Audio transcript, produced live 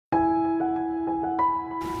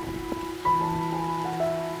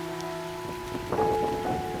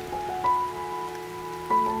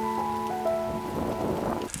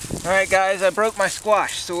Alright guys, I broke my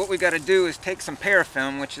squash, so what we got to do is take some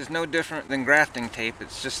parafilm, which is no different than grafting tape.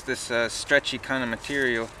 It's just this stretchy kind of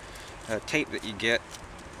material, tape that you get.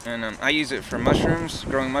 And I use it for mushrooms,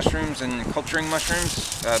 growing mushrooms and culturing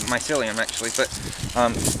mushrooms, mycelium actually, but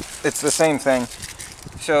it's the same thing.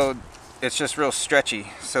 So it's just real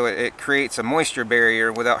stretchy, so it creates a moisture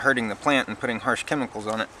barrier without hurting the plant and putting harsh chemicals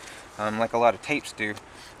on it, like a lot of tapes do.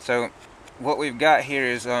 So what we've got here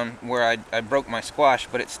is where I broke my squash,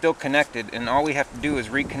 but it's still connected, and all we have to do is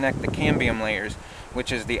reconnect the cambium layers,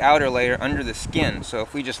 which is the outer layer under the skin. So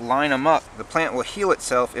if we just line them up, the plant will heal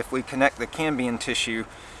itself if we connect the cambium tissue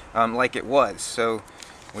like it was. So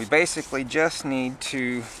we basically just need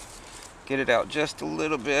to get it out just a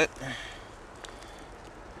little bit,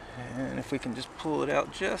 and if we can just pull it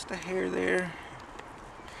out just a hair there,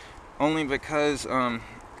 only because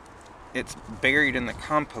it's buried in the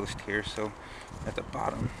compost here, so at the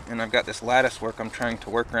bottom. And I've got this lattice work I'm trying to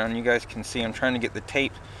work around. You guys can see I'm trying to get the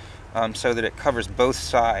tape so that it covers both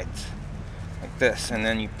sides like this, and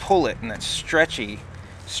then you pull it, and that stretching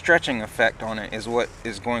effect on it is what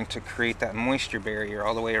is going to create that moisture barrier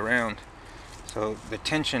all the way around. So the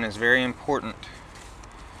tension is very important,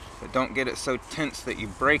 but don't get it so tense that you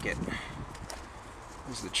break it.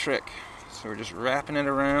 This is the trick. So we're just wrapping it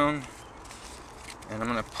around, and I'm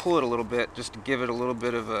going to pull it a little bit just to give it a little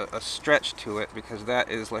bit of a stretch to it, because that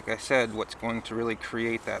is, like I said, what's going to really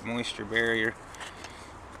create that moisture barrier.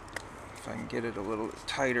 If I can get it a little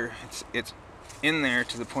tighter, it's in there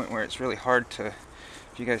to the point where it's really hard to,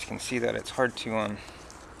 if you guys can see that, it's hard to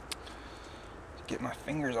get my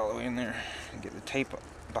fingers all the way in there and get the tape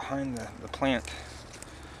behind the plant.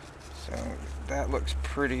 So that looks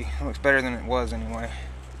pretty, it looks better than it was anyway.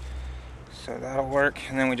 So that'll work,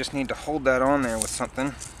 and then we just need to hold that on there with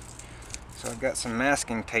something. So I've got some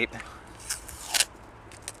masking tape,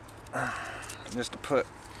 just to put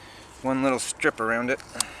one little strip around it,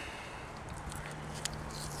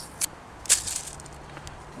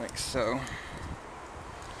 like so.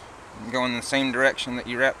 And go in the same direction that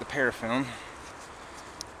you wrap the parafilm.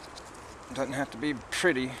 It doesn't have to be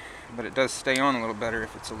pretty, but it does stay on a little better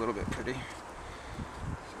if it's a little bit pretty.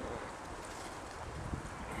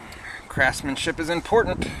 Craftsmanship is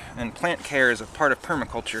important, and plant care is a part of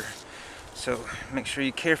permaculture. So make sure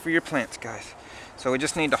you care for your plants, guys. So we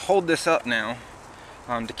just need to hold this up now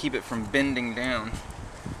to keep it from bending down.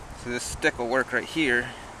 So this stick will work right here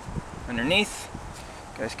underneath,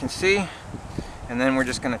 you guys can see. And then we're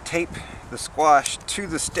just going to tape the squash to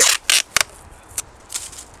the stick.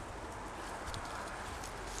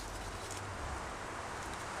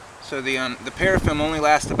 So the parafilm only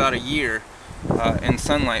lasts about a year in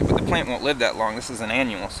sunlight, but the plant won't live that long. This is an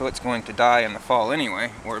annual, so it's going to die in the fall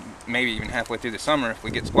anyway, or maybe even halfway through the summer if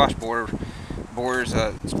we get squash borer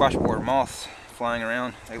moths flying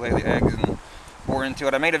around. They lay the eggs and bore into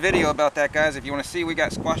it. I made a video about that, guys. If you want to see, we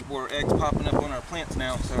got squash borer eggs popping up on our plants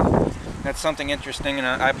now, so that's something interesting. And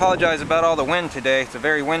I apologize about all the wind today. It's a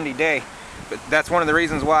very windy day, but that's one of the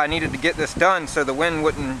reasons why I needed to get this done, so the wind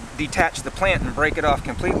wouldn't detach the plant and break it off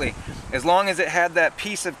completely. As long as it had that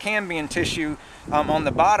piece of cambium tissue on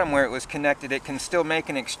the bottom where it was connected, it can still make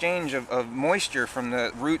an exchange of moisture from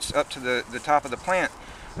the roots up to the top of the plant.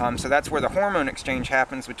 So that's where the hormone exchange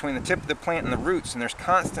happens between the tip of the plant and the roots, and there's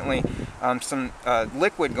constantly some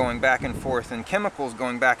liquid going back and forth, and chemicals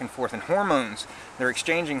going back and forth, and hormones. They're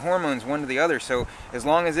exchanging hormones one to the other, so as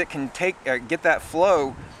long as it can get that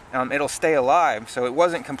flow, it'll stay alive. So it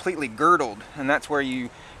wasn't completely girdled, and that's where you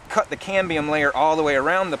cut the cambium layer all the way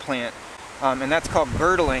around the plant, and that's called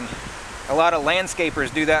girdling. A lot of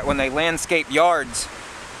landscapers do that when they landscape yards,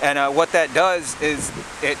 and what that does is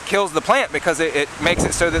it kills the plant, because it makes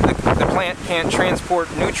it so that the plant can't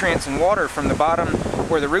transport nutrients and water from the bottom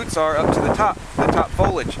where the roots are up to the top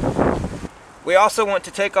foliage. We also want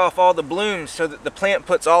to take off all the blooms so that the plant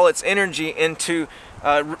puts all its energy into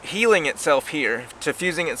healing itself here, to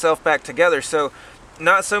fusing itself back together. So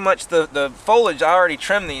not so much the foliage, I already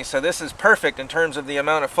trimmed these, so this is perfect in terms of the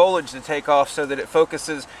amount of foliage to take off, so that it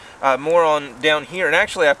focuses more on down here. And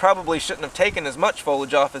actually I probably shouldn't have taken as much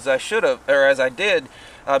foliage off as I should have, or as I did,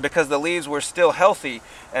 because the leaves were still healthy,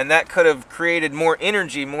 and that could have created more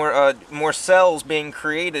energy, more cells being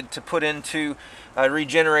created to put into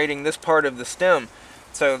regenerating this part of the stem.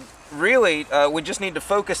 So really, we just need to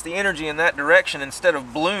focus the energy in that direction instead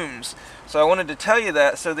of blooms. So I wanted to tell you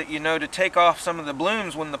that, so that you know to take off some of the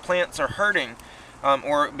blooms when the plants are hurting,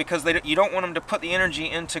 or because you don't want them to put the energy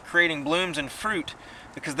into creating blooms and fruit,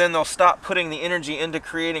 because then they'll stop putting the energy into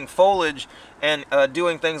creating foliage and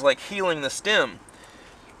doing things like healing the stem.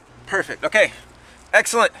 Perfect. Okay,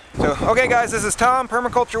 excellent. So, okay guys, this is Tom,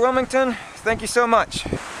 Permaculture Wilmington. Thank you so much.